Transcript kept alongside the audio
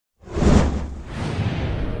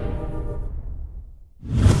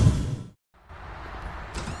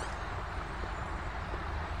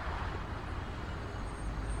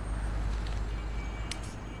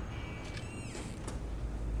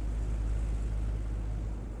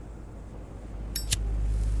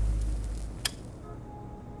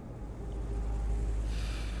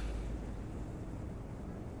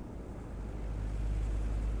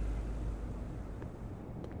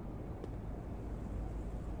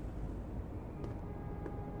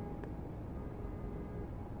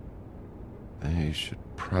I should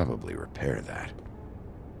probably repair that.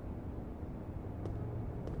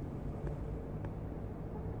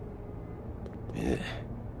 Ugh, this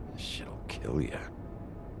shit'll kill ya.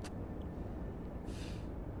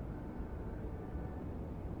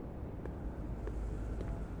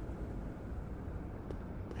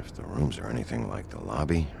 If the rooms are anything like the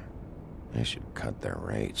lobby, they should cut their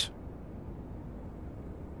rates.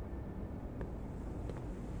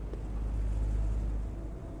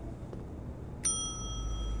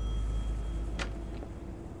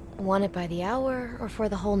 Want it by the hour or for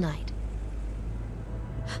the whole night?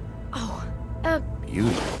 Oh,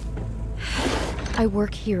 Beauty. I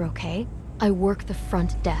work here, okay? I work the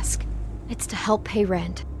front desk. It's to help pay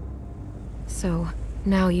rent. So,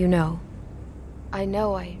 now you know. I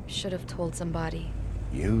know I should have told somebody.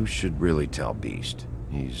 You should really tell Beast.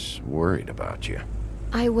 He's worried about you.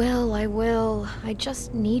 I will. I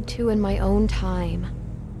just need to in my own time.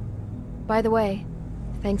 By the way,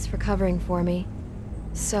 thanks for covering for me.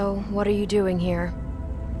 So, what are you doing here?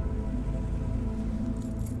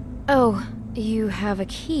 Oh, you have a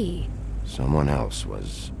key. Someone else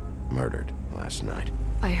was murdered last night.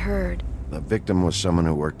 I heard. The victim was someone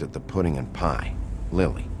who worked at the Pudding and Pie.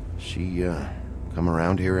 Lily. She, come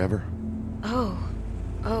around here ever? Oh,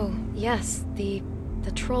 yes, the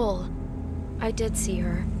troll. I did see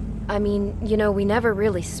her. I mean, you know, we never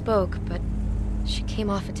really spoke, but she came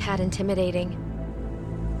off a tad intimidating.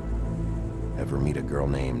 Ever meet a girl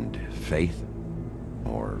named Faith?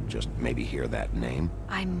 Or just maybe hear that name?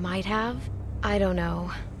 I might have. I don't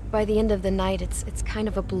know. By the end of the night, it's kind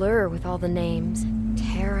of a blur with all the names.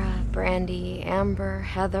 Tara, Brandy, Amber,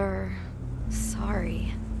 Heather...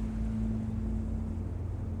 Sorry.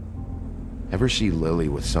 Ever see Lily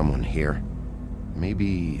with someone here?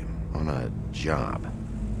 Maybe on a job?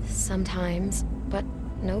 Sometimes, but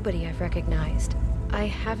nobody I've recognized. I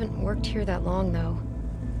haven't worked here that long, though.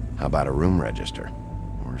 How about a room register?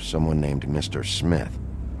 Or someone named Mr. Smith?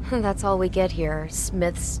 That's all we get here.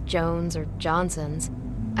 Smiths, Jones, or Johnsons.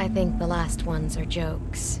 I think the last ones are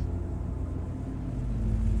jokes.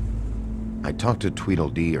 I talked to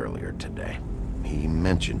Tweedledee earlier today. He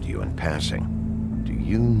mentioned you in passing. Do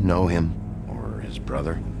you know him? Or his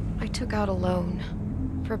brother? I took out a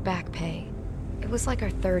loan. For back pay. It was like our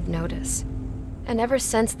third notice. And ever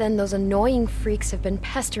since then, those annoying freaks have been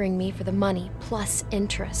pestering me for the money, plus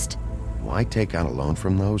interest. Why take out a loan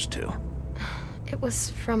from those two? It was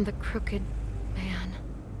from the crooked man.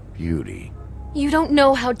 Beauty. You don't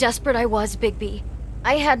know how desperate I was, Bigby.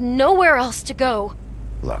 I had nowhere else to go.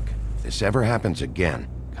 Look, if this ever happens again,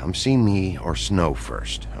 come see me or Snow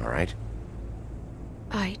first, all right?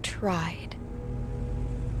 I tried.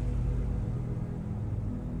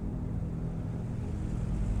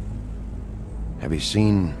 Have you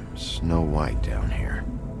seen Snow White down here?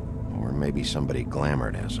 Or maybe somebody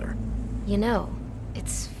glamored as her? You know,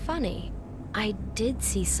 it's funny. I did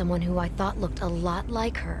see someone who I thought looked a lot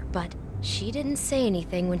like her, but she didn't say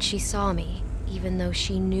anything when she saw me, even though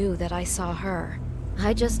she knew that I saw her.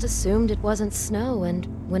 I just assumed it wasn't Snow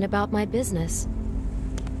and went about my business.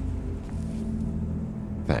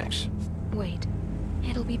 Thanks. Wait.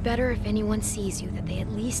 It'll be better if anyone sees you that they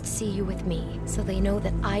at least see you with me, so they know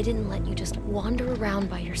that I didn't let you just wander around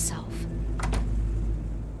by yourself.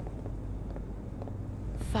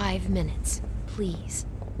 5 minutes, please.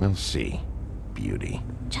 We'll see, Beauty.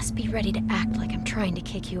 Just be ready to act like I'm trying to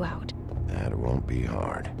kick you out. That won't be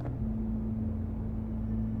hard.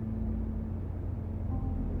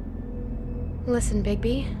 Listen,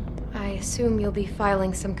 Bigby. I assume you'll be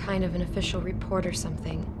filing some kind of an official report or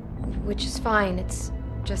something. Which is fine, it's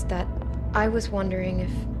just that I was wondering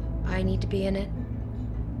if I need to be in it.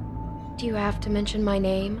 Do you have to mention my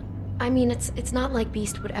name? I mean, it's not like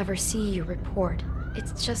Beast would ever see your report.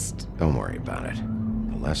 It's just... Don't worry about it.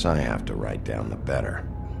 The less I have to write down, the better.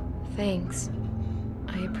 Thanks.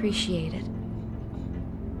 I appreciate it.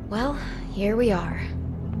 Well, here we are.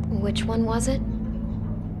 Which one was it?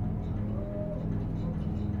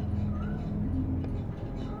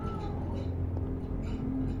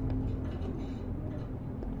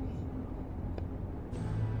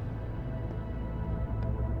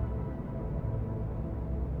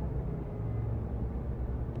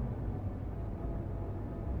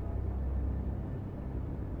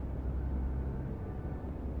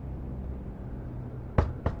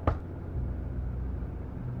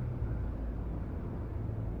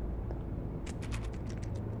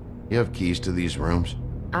 You have keys to these rooms?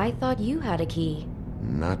 I thought you had a key.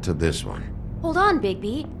 Not to this one. Hold on,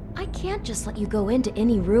 Bigby. I can't just let you go into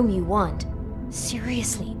any room you want.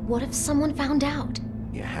 Seriously, what if someone found out?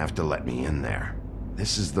 You have to let me in there.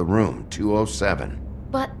 This is the room, 207.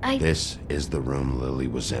 But This is the room Lily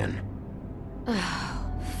was in.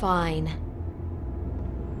 Fine.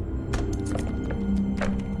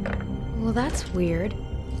 Well, that's weird.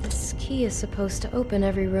 This key is supposed to open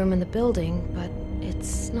every room in the building, but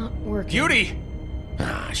it's not working. Beauty!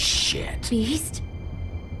 Ah, shit. Beast?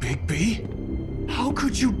 Bigby? How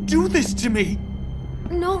could you do this to me?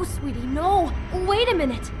 No, sweetie, no. Wait a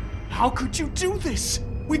minute. How could you do this?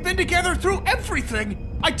 We've been together through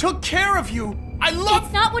everything. I took care of you. I love—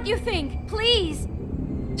 It's not what you think. Please.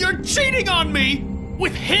 You're cheating on me!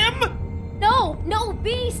 With him? No,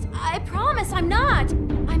 Beast. I promise I'm not.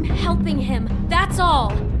 I'm helping him. That's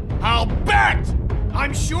all. I'll bet!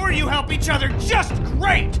 I'm sure you help each other just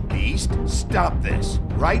great! Beast, stop this.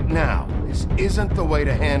 Right now. This isn't the way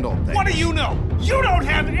to handle things. What do you know? You don't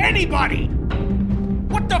have anybody!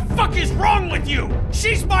 What the fuck is wrong with you?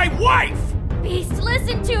 She's my wife! Beast,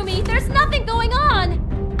 listen to me. There's nothing going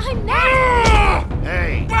on. I'm not.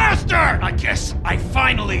 Hey! Bastard! I guess I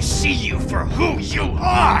finally see you for who you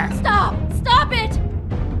are! Stop it!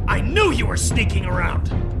 I knew you were sneaking around!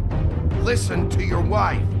 Listen to your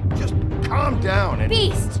wife. Just calm down and...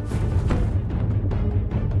 Beast!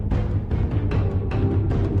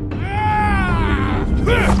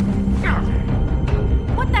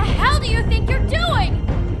 What the hell do you think you're doing?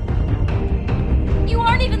 You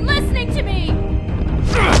aren't even listening to me!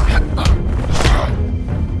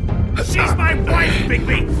 She's my wife,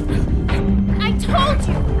 Bigby! I told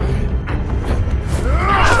you!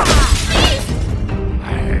 Beast!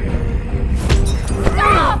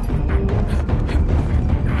 Stop!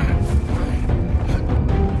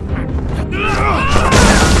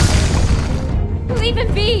 Leave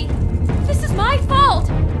him be! This is my fault!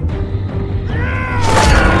 Beast,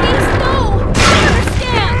 no! I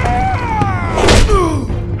understand!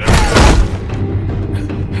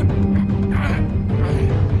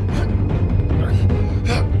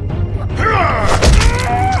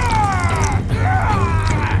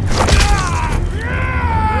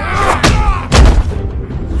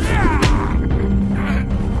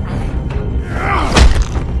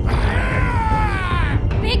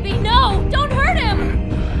 Bigby, no! Don't hurt him!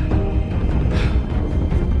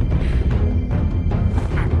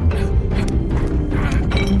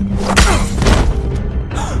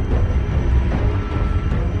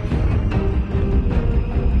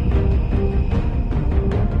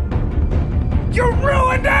 You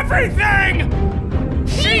ruined everything!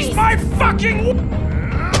 She's my fucking...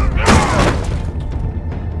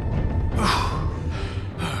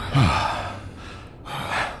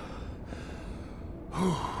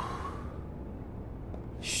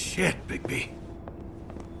 Shit, Bigby.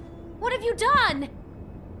 What have you done?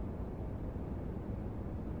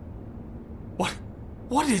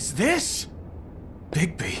 What is this?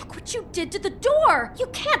 Bigby. Look what you did to the door! You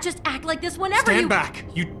can't just act like this whenever Stand back.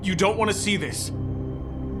 You don't want to see this.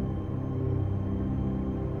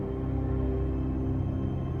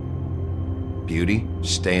 Beauty,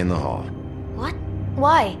 stay in the hall. What?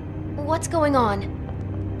 Why? What's going on?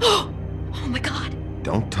 Oh my god!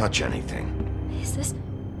 Don't touch anything. Is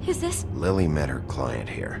this? Lily met her client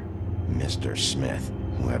here. Mr. Smith,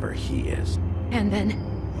 whoever he is. And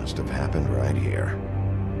then, Must have happened right here.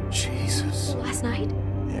 Jesus. last night?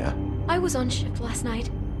 Yeah? I was on shift last night.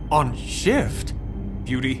 On shift?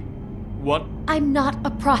 Beauty, what? I'm not a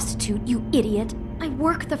prostitute, you idiot. I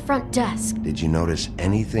work the front desk. Did you notice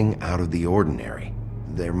anything out of the ordinary?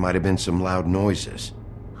 There might have been some loud noises.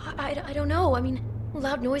 I don't know. I mean,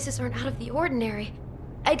 loud noises aren't out of the ordinary.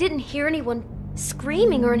 I didn't hear anyone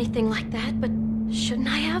screaming or anything like that, but shouldn't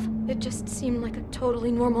I have? It just seemed like a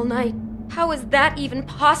totally normal night. How is that even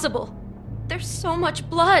possible? There's so much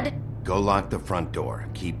blood. Go lock the front door.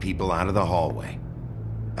 Keep people out of the hallway.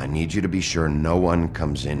 I need you to be sure no one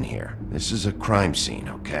comes in here. This is a crime scene,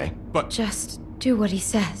 okay? But Just do what he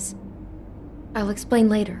says. I'll explain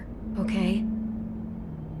later, okay?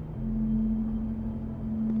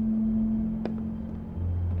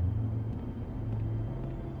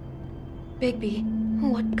 Bigby,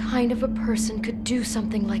 what kind of a person could do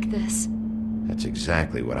something like this? That's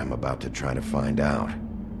exactly what I'm about to try to find out.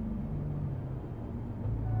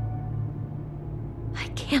 I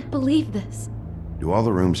can't believe this. Do all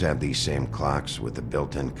the rooms have these same clocks with the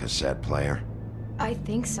built-in cassette player? I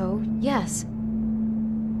think so, yes.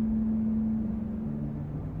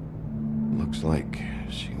 Looks like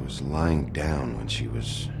she was lying down when she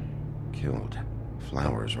was killed.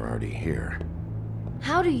 Flowers were already here.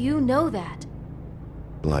 How do you know that?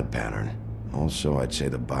 Blood pattern. Also, I'd say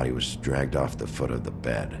the body was dragged off the foot of the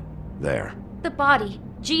bed. There. The body.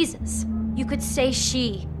 Jesus. You could say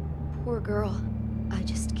she. Poor girl. I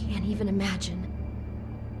just can't even imagine.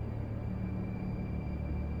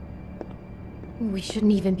 We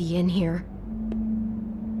shouldn't even be in here.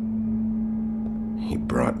 He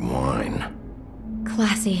brought wine.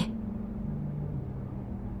 Classy.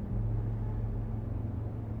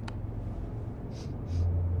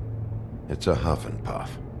 It's a huff and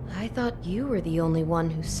puff. I thought you were the only one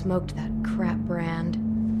who smoked that crap brand.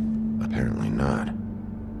 Apparently not.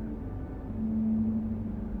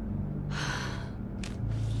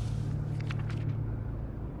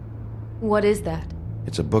 What is that?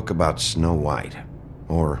 It's a book about Snow White.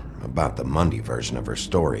 Or about the Mundy version of her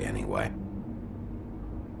story, anyway.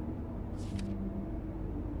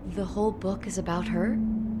 The whole book is about her?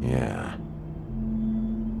 Yeah.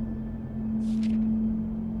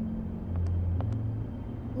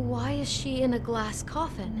 Why is she in a glass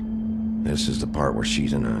coffin? This is the part where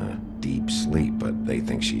she's in a deep sleep, but they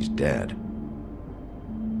think she's dead.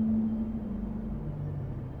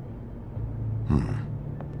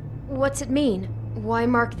 What's it mean? Why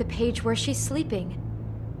mark the page where she's sleeping?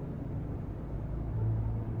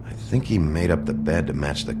 I think he made up the bed to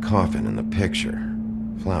match the coffin in the picture.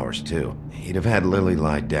 Flowers, too. He'd have had Lily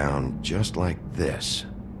lie down just like this.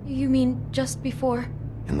 You mean just before?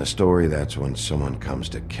 In the story, that's when someone comes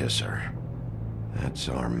to kiss her. That's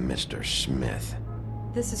our Mr. Smith.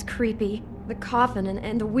 This is creepy. The coffin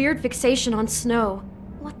and the weird fixation on Snow.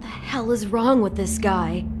 What the hell is wrong with this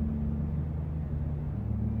guy?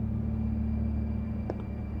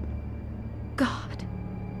 God.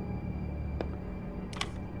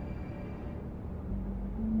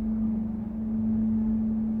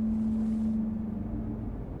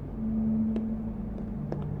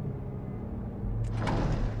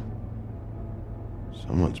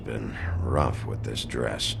 Someone's been rough with this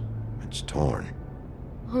dress. It's torn.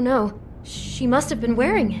 Oh no, she must have been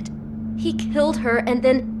wearing it. He killed her and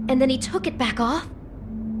then he took it back off?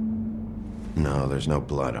 No, there's no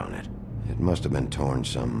blood on it. It must have been torn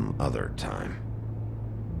some other time.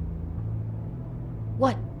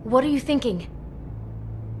 What are you thinking?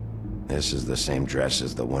 This is the same dress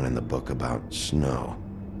as the one in the book about Snow.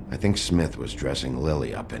 I think Smith was dressing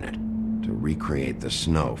Lily up in it to recreate the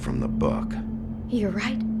Snow from the book. You're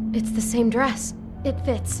right. It's the same dress. It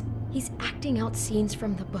fits. He's acting out scenes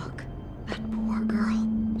from the book. That poor girl.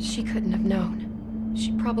 She couldn't have known.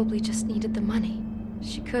 She probably just needed the money.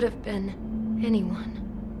 She could have been anyone.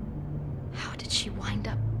 How did she wind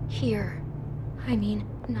up here? I mean,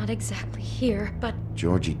 not exactly here, but...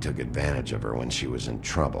 Georgie took advantage of her when she was in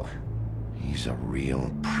trouble. He's a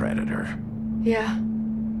real predator. Yeah.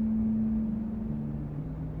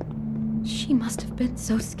 She must have been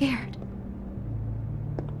so scared.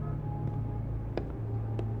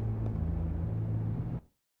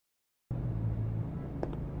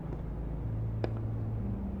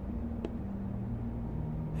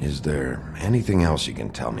 Is there anything else you can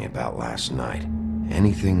tell me about last night?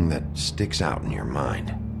 Anything that sticks out in your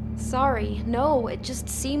mind? Sorry, no, it just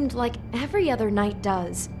seemed like every other night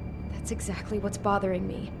does. That's exactly what's bothering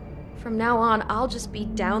me. From now on, I'll just be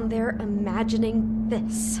down there imagining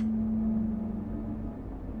this.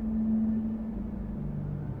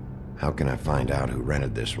 How can I find out who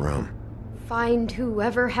rented this room? Find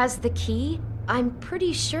whoever has the key? I'm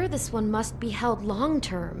pretty sure this one must be held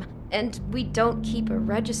long-term. And we don't keep a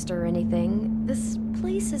register or anything. This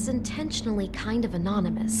place is intentionally kind of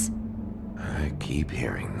anonymous. I keep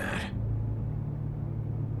hearing that.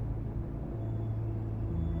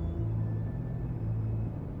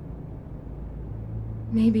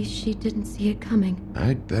 Maybe she didn't see it coming.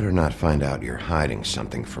 I'd better not find out you're hiding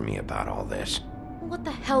something from me about all this. What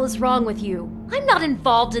the hell is wrong with you? I'm not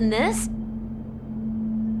involved in this!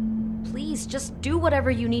 Please, just do whatever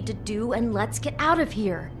you need to do and let's get out of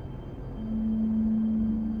here.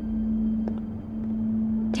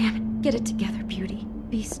 Damn it, get it together, Beauty.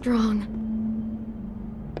 Be strong.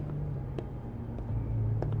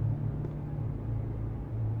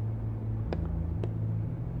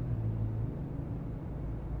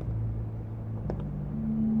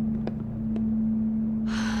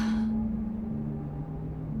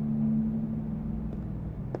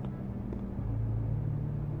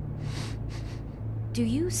 Do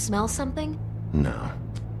you smell something? No,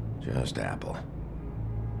 just apple.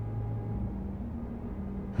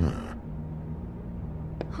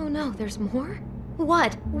 Oh no, there's more?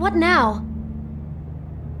 What? What now?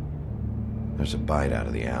 There's a bite out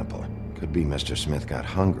of the apple. Could be Mr. Smith got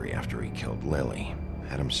hungry after he killed Lily.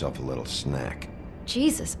 Had himself a little snack.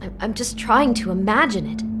 Jesus, I'm just trying to imagine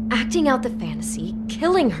it. Acting out the fantasy,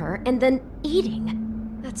 killing her, and then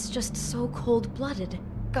eating. That's just so cold-blooded.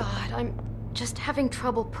 God, I'm just having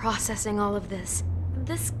trouble processing all of this.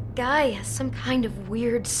 This guy has some kind of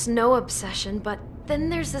weird Snow obsession, but then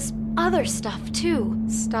there's this other stuff, too.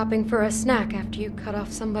 Stopping for a snack after you cut off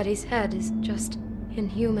somebody's head is just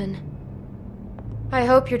inhuman. I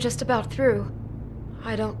hope you're just about through.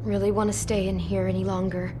 I don't really want to stay in here any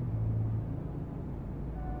longer.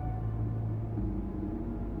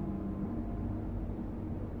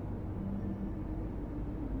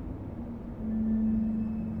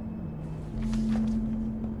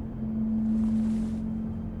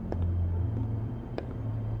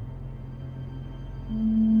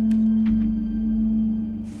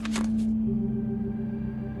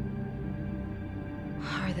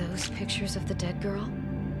 Are those pictures of the dead girl?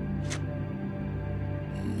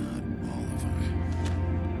 Not all of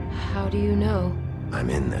them. How do you know? I'm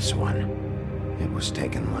in this one. It was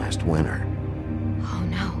taken last winter. Oh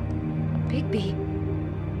no. Bigby.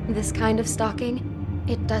 This kind of stalking,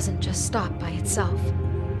 it doesn't just stop by itself.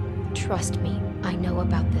 Trust me, I know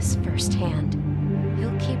about this firsthand.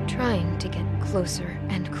 He'll keep trying to get closer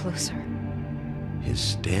and closer. His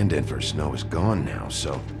stand-in for Snow is gone now,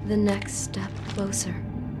 so... The next step closer.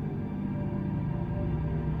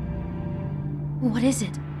 What is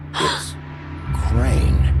it? It's...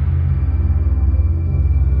 Crane.